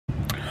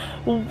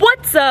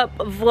What's up,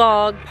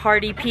 vlog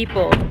party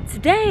people?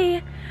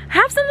 Today, I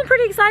have something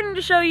pretty exciting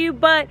to show you,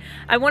 but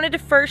I wanted to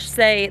first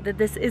say that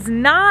this is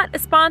not a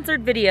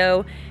sponsored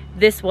video.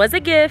 This was a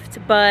gift,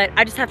 but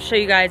I just have to show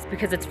you guys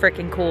because it's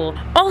freaking cool.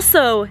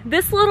 Also,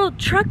 this little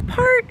truck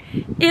part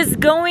is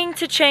going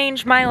to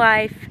change my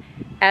life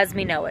as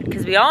we know it,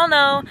 because we all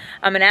know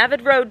I'm an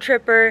avid road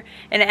tripper,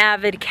 an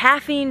avid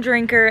caffeine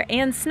drinker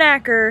and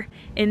snacker,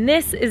 and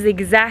this is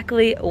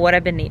exactly what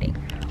I've been needing.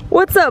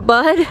 What's up,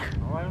 bud?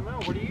 Oh, I don't know.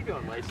 What are you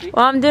doing, Lacey?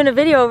 Well, I'm doing a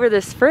video over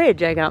this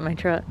fridge I got in my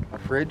truck. A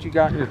fridge you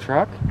got in your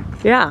truck?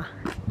 Yeah.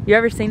 You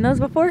ever seen those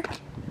before?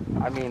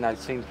 I mean, I've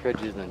seen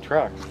fridges in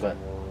trucks, but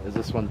is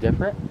this one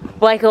different?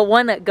 Like a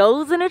one that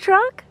goes in a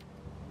truck?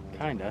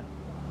 Kinda.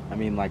 I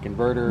mean, like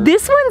inverter.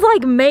 This one's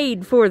like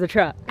made for the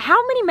truck.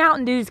 How many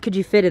Mountain Dews could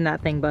you fit in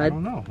that thing, bud? I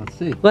don't know. Let's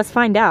see. Let's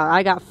find out.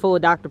 I got full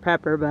of Dr.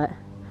 Pepper, but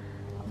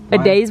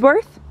a day's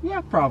worth? Yeah,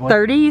 probably.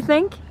 30, you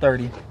think?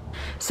 30.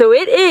 So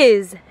it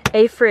is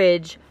a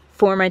fridge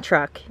for my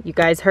truck. You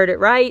guys heard it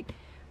right.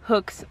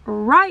 Hooks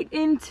right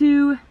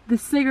into the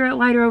cigarette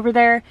lighter over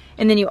there,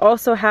 and then you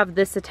also have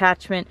this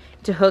attachment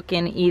to hook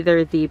in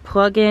either the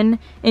plug-in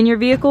in your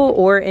vehicle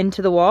or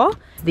into the wall.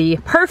 The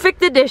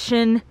perfect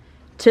addition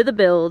to the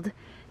build,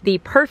 the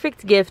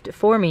perfect gift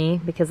for me,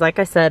 because like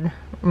I said,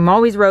 I'm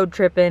always road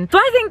tripping. So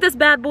I think this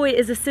bad boy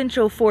is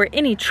essential for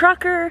any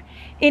trucker,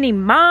 any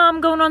mom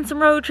going on some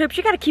road trips.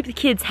 You gotta keep the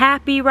kids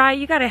happy, right?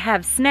 You gotta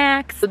have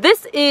snacks. So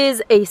this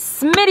is a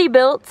Smitty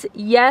built.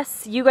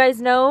 Yes, you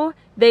guys know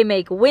they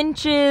make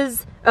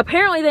winches.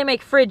 Apparently they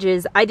make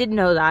fridges. I didn't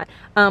know that.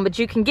 But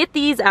you can get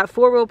these at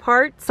 4-wheel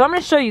parts. So I'm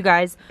gonna show you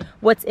guys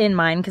what's in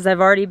mine, because I've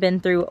already been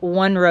through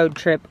one road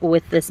trip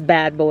with this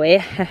bad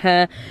boy.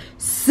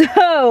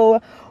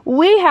 So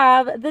we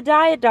have the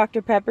Diet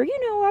Dr. Pepper.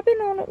 You know, I've been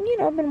on,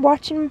 I've been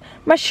watching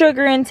my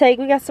sugar intake.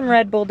 We got some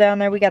Red Bull down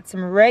there. We got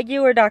some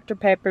regular Dr.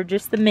 Pepper,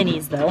 just the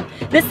minis though.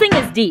 This thing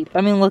is deep.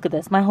 I mean, look at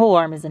this. My whole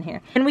arm is in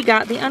here. And we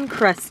got the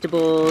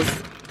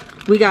Uncrustables.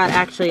 We got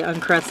actually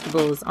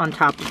Uncrustables on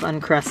top of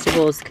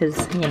Uncrustables because,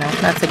 you know,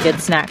 that's a good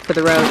snack for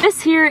the road.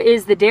 This here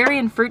is the dairy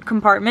and fruit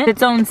compartment.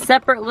 Its own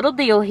separate little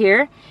deal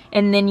here.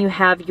 And then you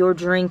have your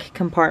drink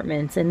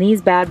compartments. And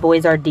these bad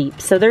boys are deep.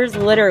 So there's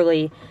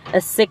literally a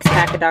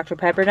 6-pack of Dr.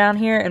 Pepper down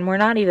here, and we're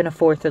not even a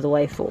fourth of the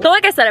way full. So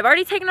like I said, I've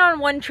already taken on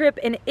one trip,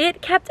 and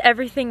it kept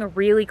everything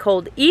really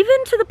cold.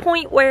 Even to the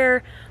point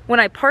where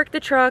when I parked the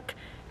truck,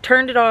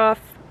 turned it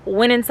off,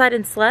 went inside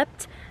and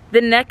slept,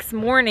 the next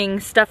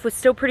morning, stuff was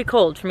still pretty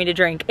cold for me to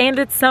drink, and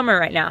it's summer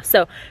right now.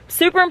 So,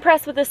 super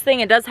impressed with this thing.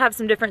 It does have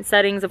some different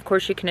settings. Of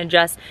course, you can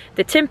adjust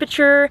the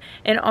temperature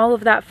and all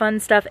of that fun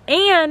stuff.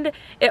 And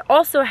it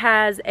also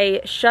has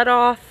a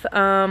shut-off,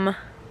 what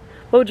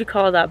would you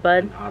call that,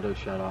 bud? An auto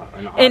shut-off.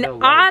 An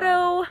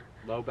auto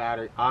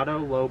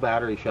low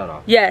battery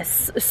shut-off.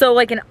 Yes, so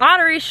like an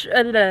artery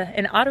shut-off.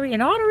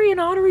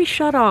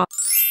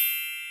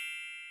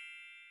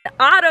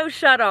 Auto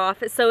shut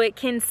off, so it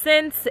can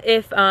sense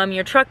if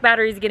your truck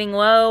battery is getting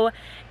low,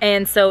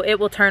 and so it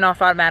will turn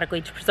off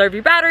automatically to preserve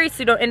your battery so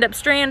you don't end up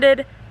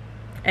stranded.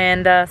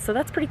 And so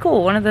that's pretty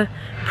cool. One of the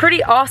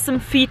pretty awesome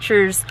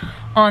features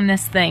on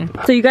this thing.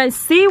 So you guys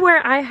see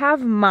where I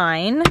have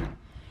mine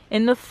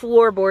in the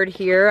floorboard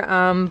here,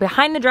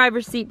 behind the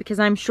driver's seat, because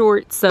I'm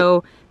short,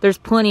 so there's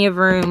plenty of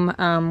room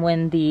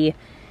when the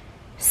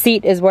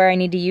seat is where I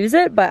need to use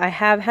it, but I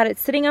have had it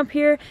sitting up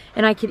here,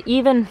 and I could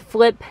even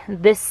flip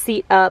this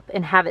seat up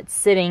and have it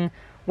sitting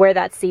where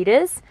that seat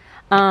is.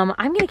 I'm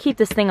gonna keep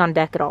this thing on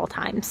deck at all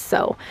times,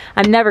 so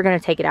I'm never gonna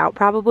take it out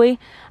probably.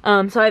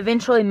 So I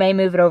eventually may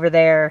move it over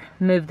there,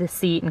 move the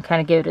seat, and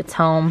kind of give it its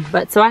home.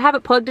 But so I have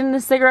it plugged into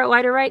the cigarette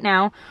lighter right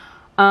now.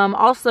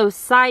 Also,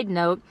 side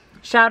note,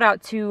 shout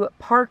out to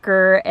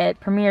Parker at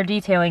Premier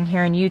Detailing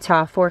here in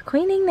Utah for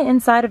cleaning the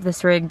inside of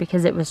this rig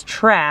because it was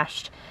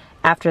trashed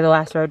after the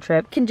last road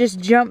trip. Can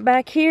just jump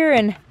back here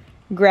and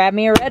grab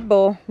me a Red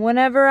Bull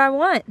whenever I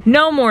want.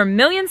 No more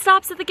million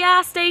stops at the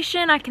gas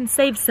station. I can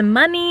save some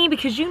money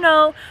because, you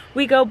know,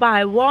 we go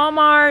by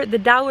Walmart, the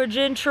Dollar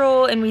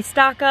General, and we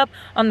stock up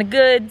on the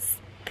goods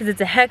because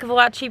it's a heck of a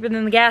lot cheaper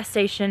than the gas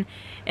station.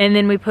 And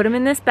then we put them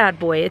in this bad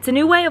boy. It's a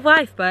new way of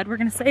life, bud. We're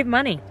gonna save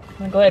money. I'm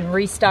gonna go ahead and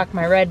restock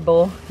my Red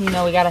Bull. You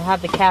know, we gotta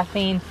have the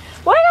caffeine.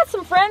 Well, I got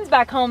some friends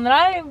back home that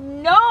I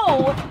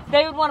know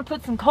they would want to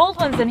put some cold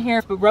ones in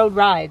here for road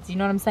rides. You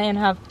know what I'm saying?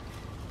 Have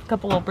a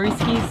couple of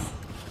brewskis.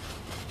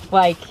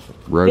 Like,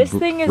 this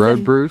thing is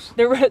road brews?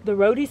 The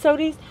roadie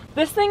sodies.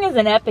 This thing is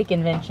an epic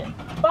invention.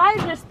 If I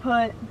just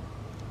put,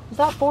 was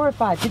that 4 or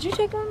 5? Did you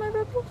take one of my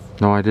Red Bulls?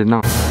 No, I did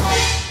not.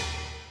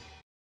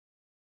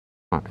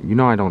 You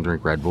know I don't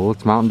drink Red Bull.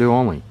 It's Mountain Dew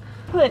only.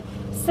 Put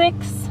 6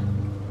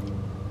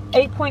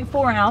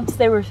 8.4 ounce.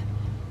 They were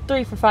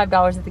 3 for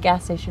 $5 at the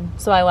gas station.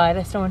 So I lied,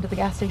 I still went to the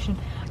gas station.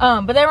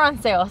 But they were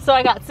on sale, so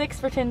I got 6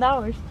 for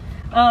 $10.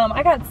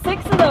 I got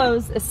 6 of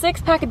those, a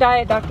 6-pack of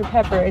Diet Dr.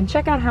 Pepper, and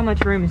check out how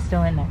much room is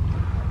still in there.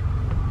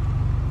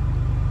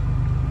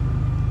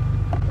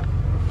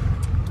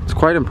 It's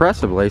quite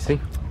impressive, Lacey.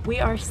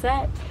 We are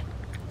set.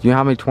 Do you know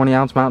how many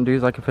 20-ounce Mountain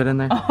Dews I can fit in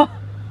there?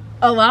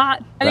 A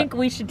lot. I think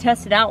we should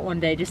test it out one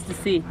day just to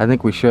see. I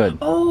think we should.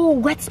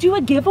 Oh, let's do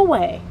a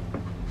giveaway.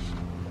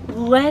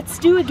 Let's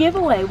do a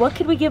giveaway. What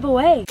could we give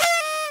away?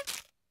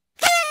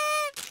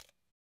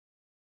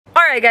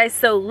 Alright guys,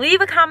 so leave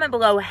a comment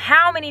below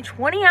how many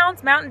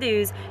 20-ounce Mountain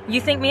Dews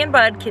you think me and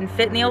Bud can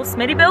fit in the old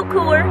Smitty-built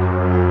cooler.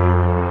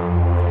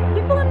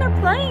 People in their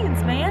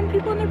planes, man.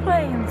 People in their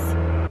planes.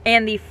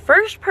 And the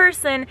first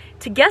person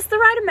to guess the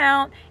right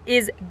amount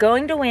is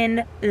going to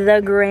win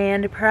the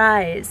grand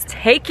prize.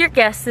 Take your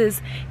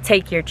guesses,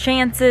 take your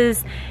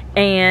chances,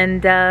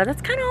 and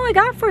that's kind of all I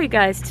got for you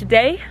guys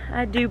today,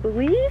 I do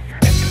believe.